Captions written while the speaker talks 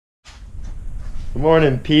Good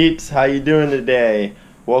morning, peeps. How you doing today?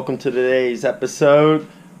 Welcome to today's episode.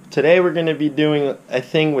 Today we're going to be doing a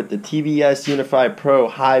thing with the Tbs Unify Pro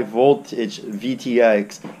high voltage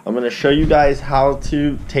VTX. I'm going to show you guys how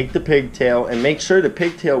to take the pigtail and make sure the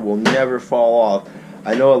pigtail will never fall off.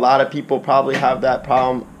 I know a lot of people probably have that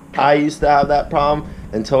problem. I used to have that problem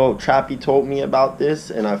until Trappy told me about this,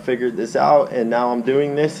 and I figured this out, and now I'm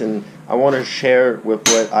doing this, and I want to share with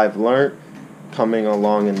what I've learned coming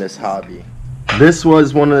along in this hobby. This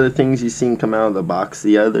was one of the things you seen come out of the box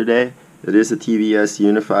the other day. It is a Tbs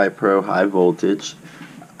Unify Pro high voltage.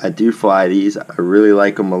 I do fly these. I really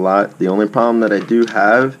like them a lot. The only problem that I do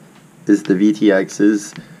have is the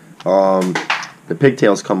VTXs. The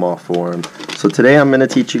pigtails come off for them. So today I'm going to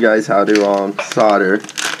teach you guys how to solder.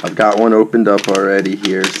 I've got one opened up already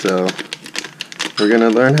here, so we're going to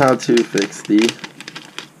learn how to fix the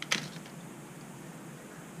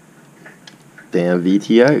damn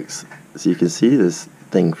VTX. As you can see, this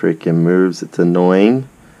thing freaking moves. It's annoying.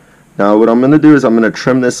 Now what I'm going to do is I'm going to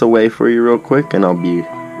trim this away for you real quick, and I'll be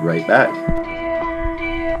right back.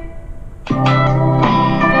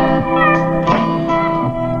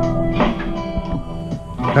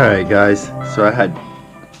 Alright guys, so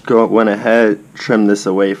I went ahead, trimmed this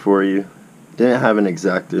away for you. Didn't have an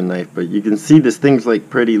X-Acto knife, but you can see this thing's like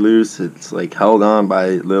pretty loose. It's like held on by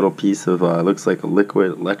a little piece of looks like a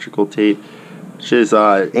liquid electrical tape. Just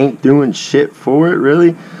ain't doing shit for it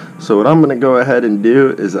really. So what I'm gonna go ahead and do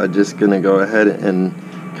is I'm just gonna go ahead and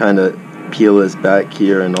kind of peel this back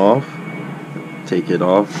here and off, take it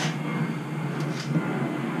off.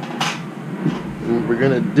 And what we're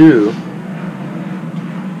gonna do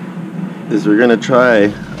is we're gonna try,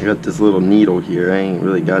 I got this little needle here, I ain't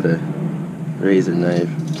really got a razor knife,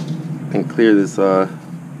 and clear this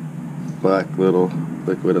black little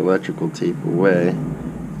liquid electrical tape away.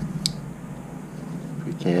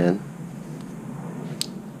 Can.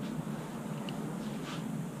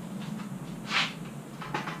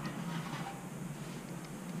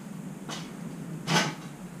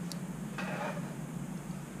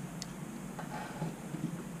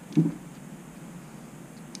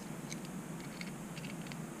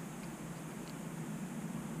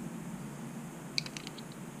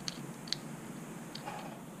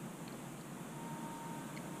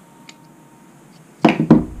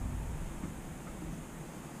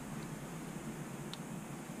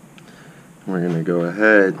 We're going to go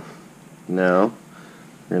ahead now,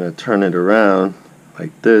 we're going to turn it around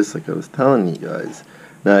like this, like I was telling you guys.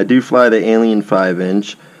 Now I do fly the Alien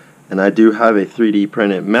 5-inch, and I do have a 3D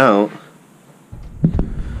printed mount.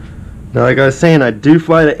 Now like I was saying, I do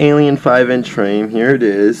fly the Alien 5-inch frame, here it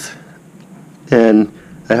is, and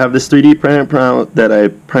I have this 3D printed mount that I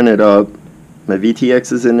printed up. My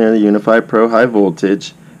VTX is in there, the Unify Pro high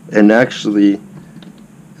voltage, and actually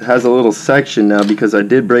it has a little section now because I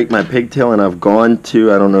did break my pigtail, and I've gone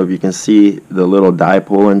to, I don't know if you can see the little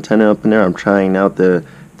dipole antenna up in there. I'm trying out the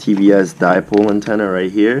TBS dipole antenna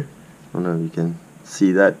right here. I don't know if you can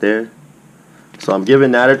see that there. So I'm giving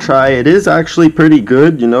that a try. It is actually pretty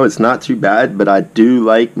good, you know, it's not too bad, but I do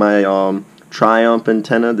like my Triumph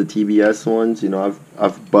antenna, the TBS ones. You know,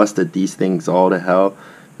 I've busted these things all to hell.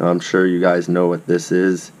 I'm sure you guys know what this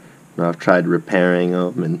is. You know, I've tried repairing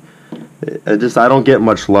them, and I don't get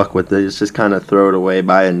much luck with it. It's just kind of throw it away,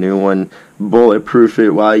 buy a new one, bulletproof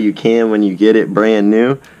it while you can when you get it brand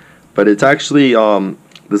new. But it's actually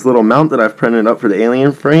this little mount that I've printed up for the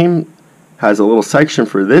Alien frame has a little section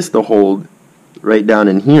for this to hold right down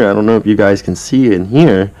in here. I don't know if you guys can see in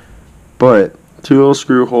here, but two little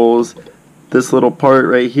screw holes. This little part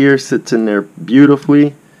right here sits in there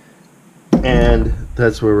beautifully, and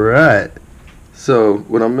that's where we're at. So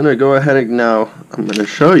what I'm gonna go ahead and now I'm gonna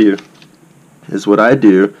show you is what I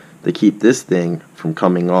do to keep this thing from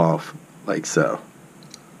coming off like so.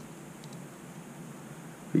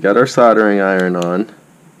 We got our soldering iron on.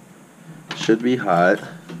 Should be hot.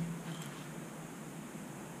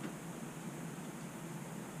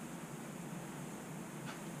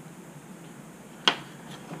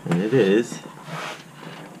 And it is.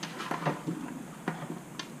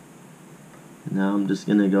 Now I'm just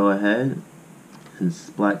gonna go ahead and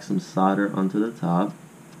splack some solder onto the top.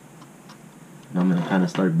 And I'm going to kind of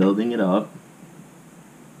start building it up.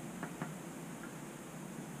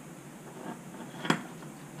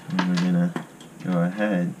 And we're going to go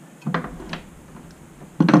ahead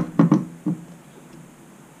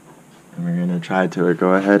and we're going to try to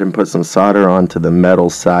go ahead and put some solder onto the metal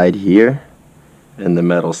side here and the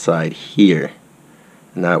metal side here.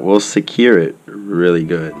 And that will secure it really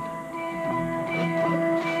good. Let's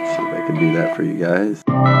see if I can do that for you guys.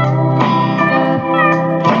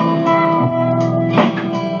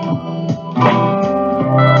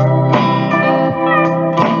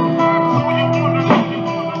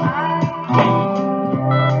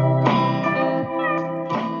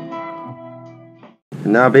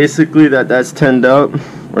 Now basically that's tinned up,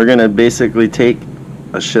 we're gonna basically take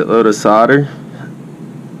a shitload of solder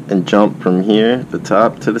and jump from here, the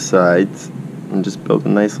top to the sides, and just build a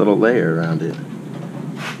nice little layer around it.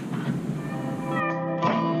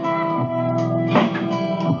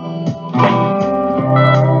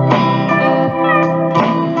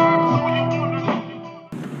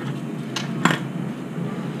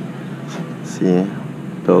 See,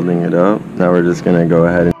 building it up. Now we're just gonna go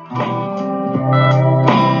ahead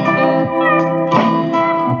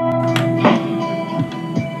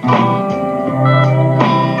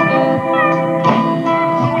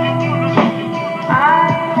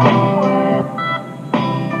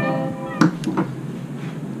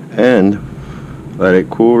and let it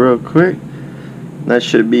cool real quick. That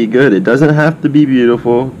should be good. It doesn't have to be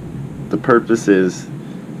beautiful. The purpose is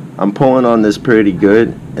I'm pulling on this pretty good,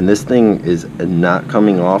 and this thing is not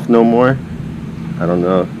coming off no more. I don't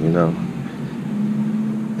know, you know.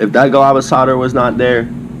 If that glob of solder was not there,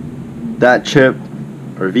 that chip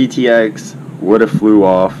or VTX would have flew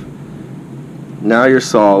off. Now you're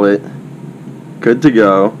solid, good to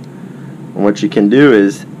go. And what you can do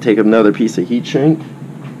is take another piece of heat shrink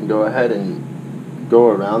and go ahead and go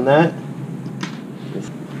around that.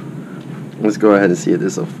 Let's go ahead and see if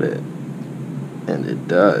this will fit. And it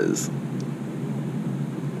does.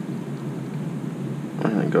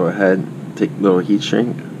 I'm gonna go ahead, take a little heat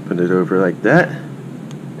shrink, put it over like that.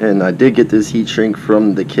 And I did get this heat shrink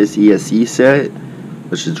from the KISS ESC set,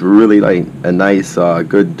 which is really like a nice,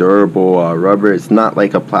 good durable rubber. It's not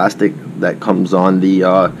like a plastic that comes on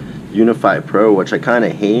the Unify Pro, which I kind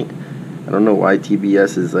of hate. I don't know why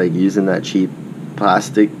TBS is like using that cheap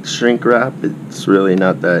plastic shrink wrap. It's really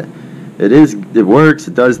not that. It works,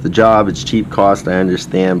 it does the job, it's cheap cost, I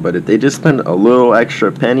understand, but if they just spent a little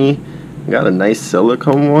extra penny, got a nice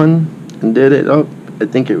silicone one and did it up, I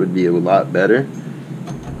think it would be a lot better.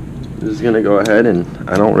 I'm just gonna go ahead, and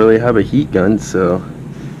I don't really have a heat gun, so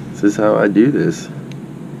this is how I do this.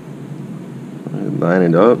 Line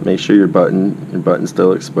it up, make sure your button's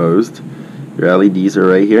still exposed. Your LEDs are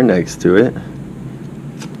right here next to it.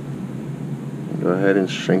 Go ahead and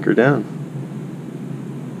shrink her down.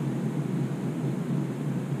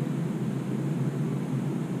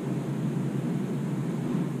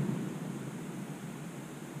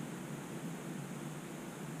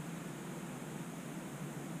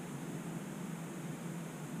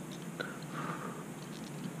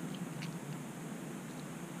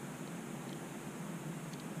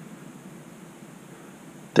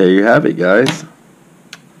 There you have it, guys.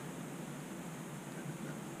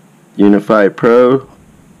 Unify Pro,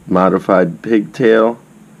 modified pigtail.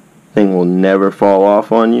 Thing will never fall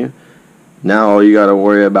off on you. Now all you gotta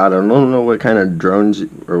worry about, I don't know what kind of drones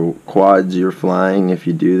or quads you're flying if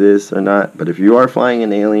you do this or not, but if you are flying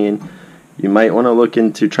an Alien, you might want to look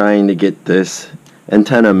into trying to get this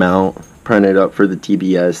antenna mount printed up for the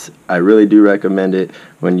TBS. I really do recommend it.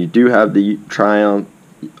 When you do have the Triumph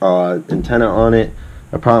antenna on it,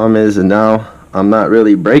 the problem is, and now I'm not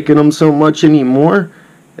really breaking them so much anymore.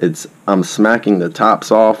 I'm smacking the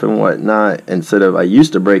tops off and whatnot. Instead of, I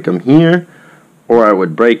used to break them here, or I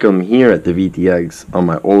would break them here at the VTX on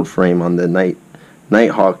my old frame on the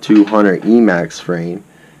Nighthawk 200 Emax frame.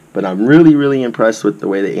 But I'm really impressed with the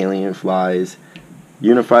way the Alien flies.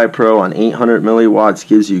 Unify Pro on 800 milliwatts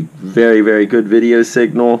gives you very good video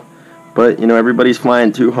signal. But, you know, everybody's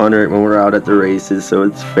flying 200 when we're out at the races, so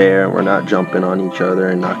it's fair. We're not jumping on each other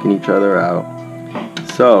and knocking each other out.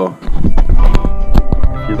 So,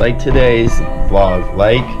 if you like today's vlog,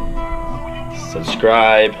 like,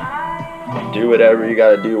 subscribe, do whatever you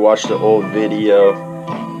gotta do, watch the old video,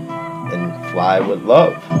 and fly with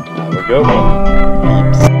love. Have a good one.